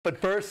But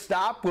first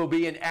stop will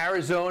be in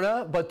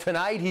Arizona, but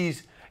tonight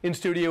he's in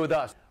studio with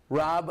us.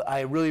 Rob,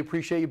 I really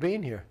appreciate you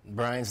being here.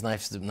 Brian's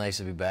nice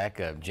to be back.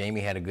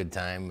 Jamie had a good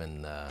time,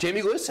 and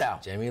Jamie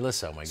Lissow. Jamie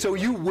Lissow, my God. So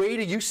you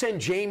waited, you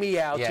sent Jamie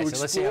out to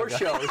explore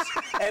shows,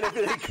 and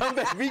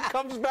if he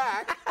comes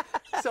back,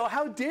 so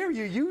how dare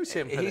you use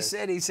him for he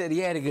said he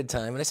had a good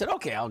time, and I said,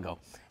 okay, I'll go.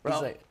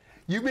 Well,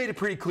 you made it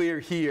pretty clear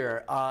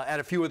here at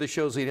a few of the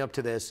shows leading up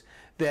to this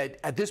that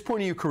at this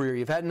point in your career,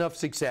 you've had enough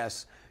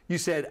success. You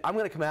said, I'm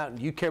going to come out,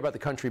 and you care about the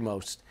country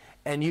most.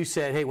 And you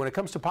said, hey, when it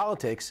comes to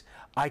politics,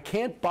 I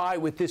can't buy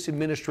what this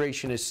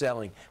administration is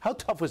selling. How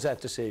tough was that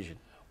decision?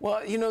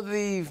 Well, you know,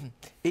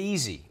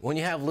 easy. When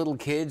you have little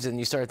kids and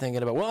you start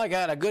thinking about, well, I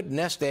got a good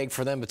nest egg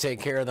for them to take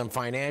care of them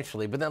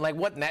financially. But then, like,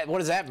 what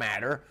does that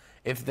matter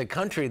if the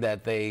country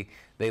that they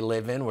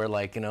live in, where,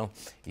 like, you know,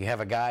 you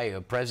have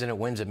a president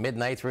wins at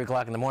midnight, 3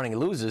 o'clock in the morning, he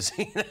loses.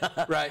 You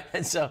know? Right.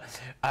 And so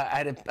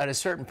at a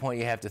certain point,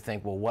 you have to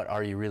think, well, what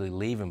are you really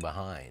leaving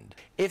behind?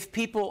 If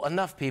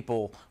enough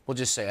people will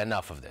just say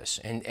enough of this.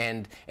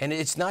 And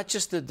it's not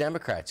just the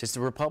Democrats, it's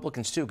the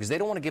Republicans, too, because they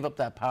don't want to give up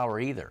that power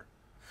either.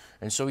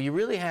 And so you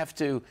really have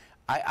to,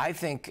 I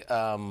think,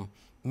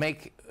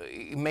 make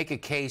a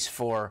case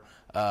for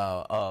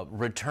a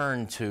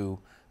return to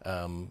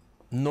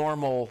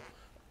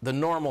the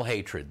normal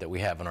hatred that we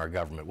have in our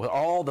government, where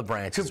all the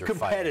branches are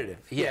competitive.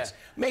 Fighting. Yes,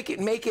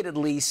 yeah. Make it at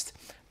least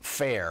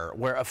fair,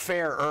 where a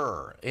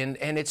fairer, and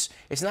it's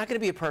not going to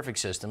be a perfect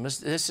system.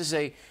 This is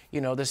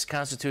this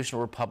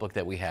constitutional republic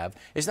that we have.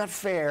 It's not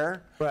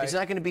fair. Right. It's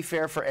not going to be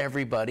fair for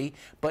everybody,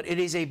 but it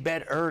is a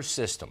better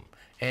system.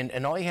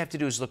 And all you have to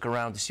do is look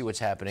around to see what's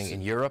happening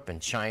in Europe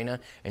and China,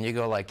 and you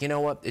go like, you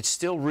know what, it's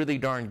still really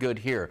darn good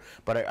here.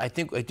 But I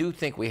do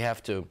think we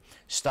have to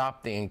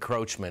stop the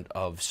encroachment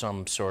of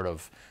some sort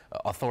of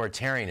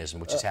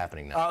authoritarianism, which is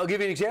happening now. I'll give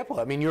you an example.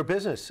 I mean, your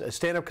business,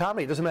 stand-up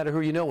comedy, it doesn't matter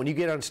who you know. When you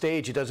get on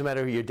stage, it doesn't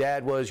matter who your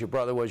dad was, your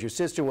brother was, your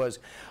sister was.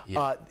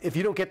 Yeah. If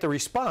you don't get the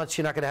response,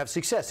 you're not going to have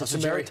success. It's a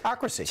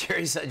meritocracy.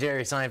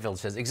 Jerry Seinfeld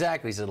says,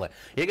 exactly. He said, like,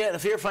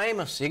 if you're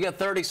famous, you get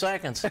 30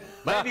 seconds,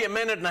 maybe a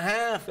minute and a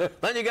half,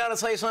 then you got to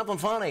say something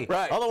funny.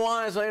 Right.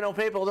 Otherwise,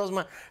 people, it doesn't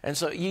matter. And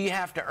so you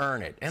have to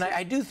earn it. And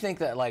I do think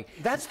that, like...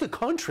 That's the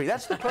country.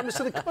 That's the premise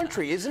of the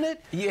country, isn't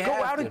it? Go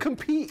out and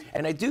compete.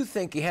 And I do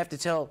think you have to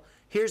tell...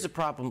 Here's the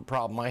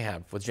problem I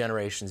have with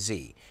Generation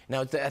Z.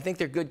 Now, I think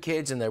they're good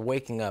kids and they're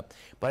waking up,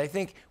 but I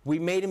think we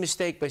made a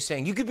mistake by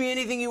saying, you could be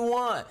anything you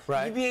want.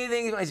 Right. You could be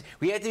anything you want.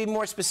 We have to be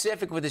more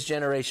specific with this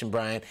generation,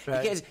 Brian.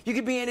 Right. You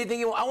could be anything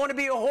you want. I want to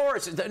be a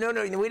horse. No,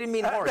 we didn't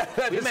mean horse.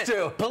 That is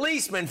true.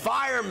 Policeman,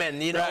 fireman,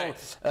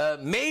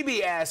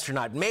 maybe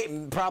astronaut,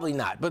 probably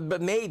not,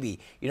 but maybe,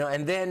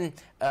 and then,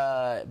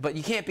 but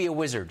you can't be a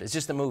wizard. It's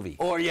just a movie.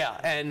 Or,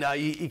 and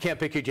you can't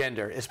pick your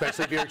gender,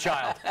 especially if you're a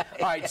child.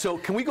 All right, so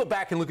can we go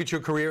back and look at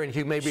your career and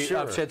you maybe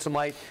shed some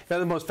light? Now,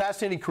 the most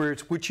fascinating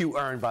careers, which you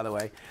earned, by the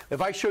way.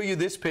 If I show you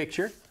this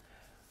picture,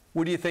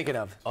 what are you thinking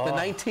of? Oh. The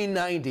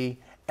 1990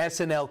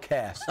 SNL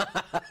cast.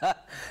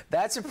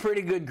 That's a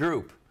pretty good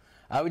group.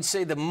 I would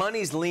say the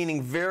money's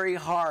leaning very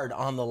hard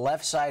on the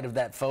left side of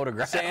that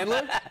photograph.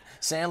 Sandler?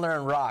 Sandler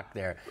and Rock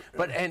there.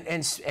 But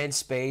and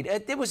Spade.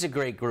 It was a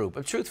great group.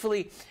 But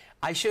truthfully,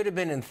 I should have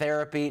been in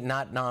therapy,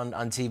 not on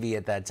TV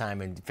at that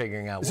time, and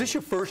figuring out. Was this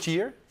your first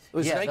year?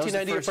 Was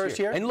 1990 your first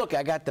year? And look,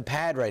 I got the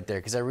pad right there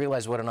because I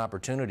realized what an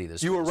opportunity this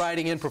was. You were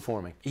writing and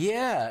performing.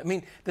 Yeah. I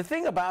mean, the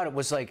thing about it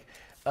was like,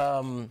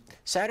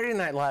 Saturday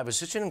Night Live was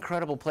such an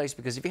incredible place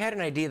because if you had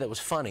an idea that was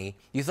funny,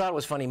 you thought it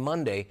was funny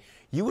Monday,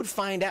 you would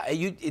find out,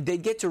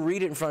 they'd get to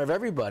read it in front of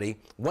everybody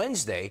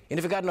Wednesday, and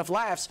if it got enough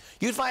laughs,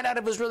 you'd find out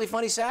if it was really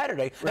funny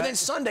Saturday. Right. And then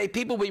Sunday,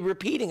 people would be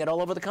repeating it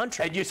all over the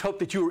country. And you just hope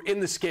that you were in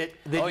the skit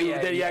that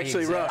you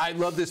actually wrote. I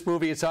love this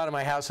movie. It's on in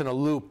my house in a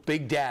loop.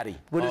 Big Daddy.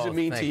 What does it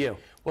mean to you?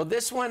 Well,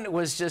 this one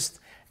was just...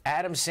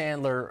 Adam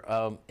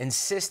Sandler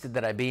insisted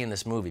that I be in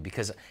this movie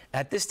because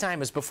at this time,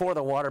 it was before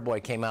The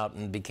Waterboy came out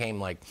and became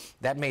like,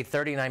 that made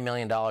 $39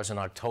 million in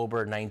October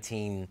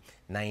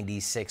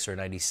 1996 or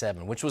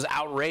 97, which was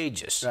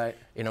outrageous. Right.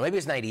 Maybe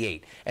it's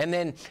 98.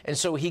 And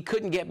so he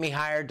couldn't get me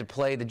hired to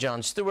play the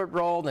Jon Stewart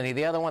role, and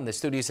the other one, the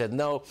studio said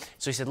no.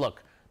 So he said,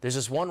 look, there's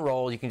this one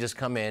role, you can just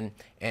come in,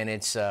 and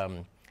it's...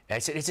 I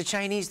said, it's a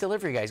Chinese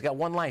delivery guy. He's got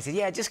one line. He said,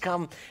 yeah, just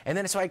come. And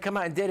then so I come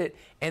out and did it.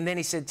 And then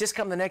he said, just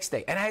come the next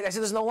day. And I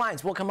said, there's no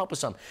lines. We'll come up with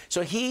some.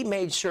 So he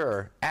made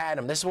sure,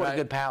 Adam, this is what a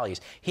good pal he is.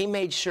 He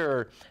made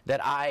sure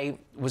that I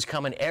was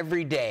coming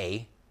every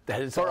day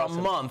for a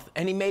month,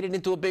 and he made it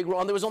into a big role.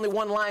 And there was only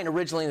one line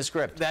originally in the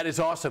script. That is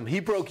awesome.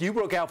 You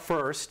broke out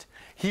first.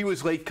 He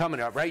was late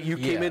coming up, right? You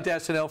came into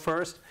SNL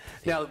first.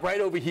 Now,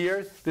 right over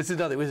here, this is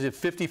another. Was it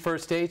 50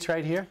 First Dates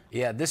right here?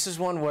 Yeah, this is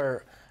one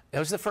where... That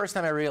was the first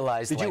time I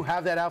realized. Did you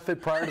have that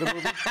outfit prior to the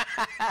movie?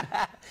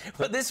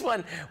 But this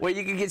one, where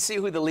you can see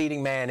who the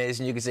leading man is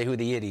and you can say who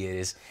the idiot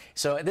is.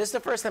 So this is the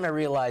first time I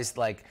realized,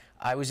 like,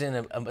 I was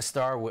in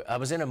I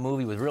was in a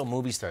movie with real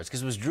movie stars,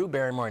 because it was Drew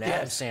Barrymore and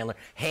Adam Sandler,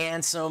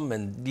 handsome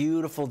and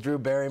beautiful Drew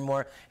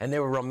Barrymore, and they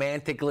were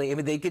romantically, I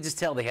mean, they could just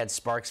tell they had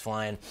sparks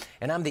flying.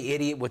 And I'm the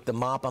idiot with the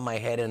mop on my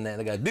head, and then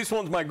the guy, this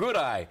one's my good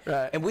eye.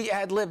 Right. And we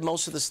ad-libbed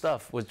most of the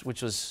stuff,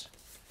 which was...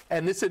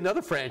 And this is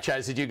another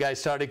franchise that you guys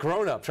started,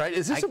 Grown Ups, right?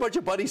 Is this a bunch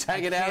of buddies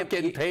hanging out,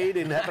 getting paid,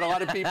 and having a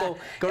lot of people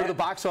go to the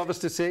box office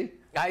to see?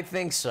 I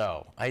think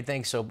so. I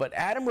think so. But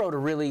Adam wrote a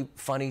really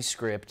funny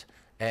script,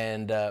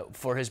 and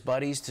for his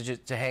buddies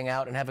to hang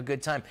out and have a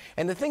good time.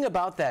 And the thing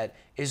about that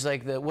is,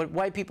 like,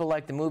 why people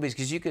like the movies,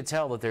 because you could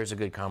tell that there's a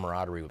good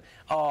camaraderie.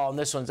 Oh, and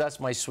that's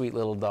my sweet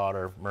little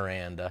daughter,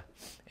 Miranda.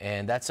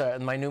 And that's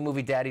my new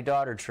movie,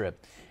 Daddy-Daughter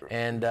Trip.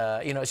 And,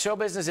 you know, show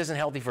business isn't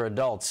healthy for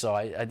adults, so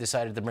I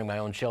decided to bring my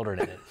own children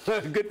in it.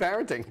 Good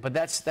parenting. But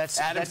that's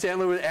Adam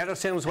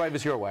Sandler's wife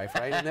is your wife,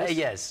 right? In this?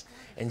 Yes.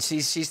 And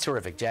she's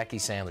terrific. Jackie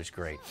Sandler's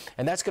great.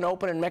 And that's going to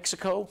open in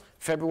Mexico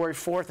February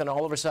 4th and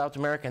all over South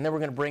America, and then we're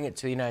going to bring it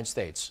to the United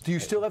States. Do you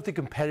still have the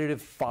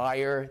competitive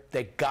fire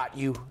that got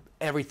you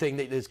everything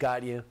that has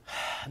got you?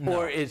 No,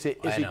 or is it?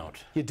 I don't.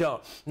 You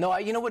don't? No,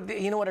 you know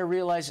what I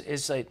realize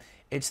is, like,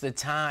 it's the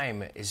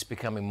time is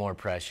becoming more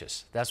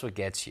precious. That's what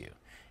gets you.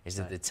 Is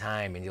that the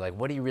time, and you're like,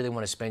 what do you really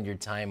want to spend your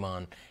time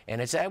on?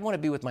 And it's, I want to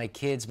be with my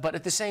kids, but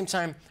at the same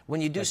time, when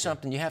you do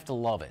something, you have to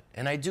love it.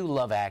 And I do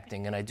love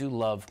acting, and I do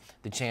love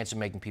the chance of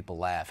making people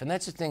laugh. And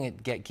that's the thing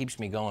that keeps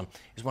me going,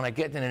 is when I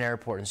get in an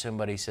airport and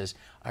somebody says,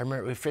 I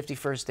remember with 50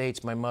 First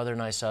Dates, my mother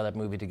and I saw that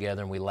movie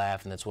together, and we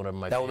laughed, and that's one of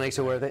my That what makes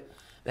it worth it?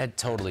 That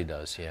totally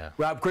does, yeah.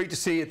 Rob, great to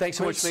see you. Thanks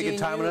so much for making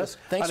time with us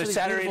on a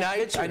Saturday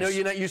night. I know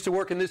you're not used to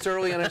working this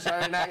early on a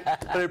Saturday night,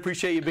 but I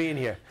appreciate you being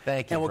here.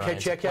 Thank you, And we'll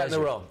check you out in the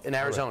road in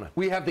Arizona.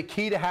 We have the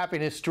key to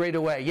happiness straight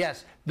away.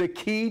 Yes, the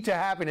key to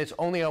happiness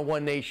only on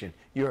One Nation.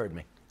 You heard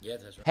me. Yeah,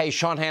 that's right. Hey,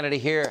 Sean Hannity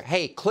here.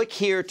 Hey, click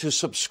here to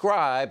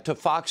subscribe to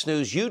Fox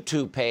News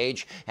YouTube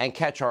page and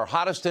catch our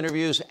hottest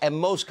interviews and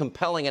most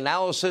compelling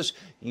analysis.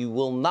 You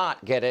will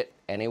not get it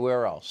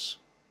anywhere else.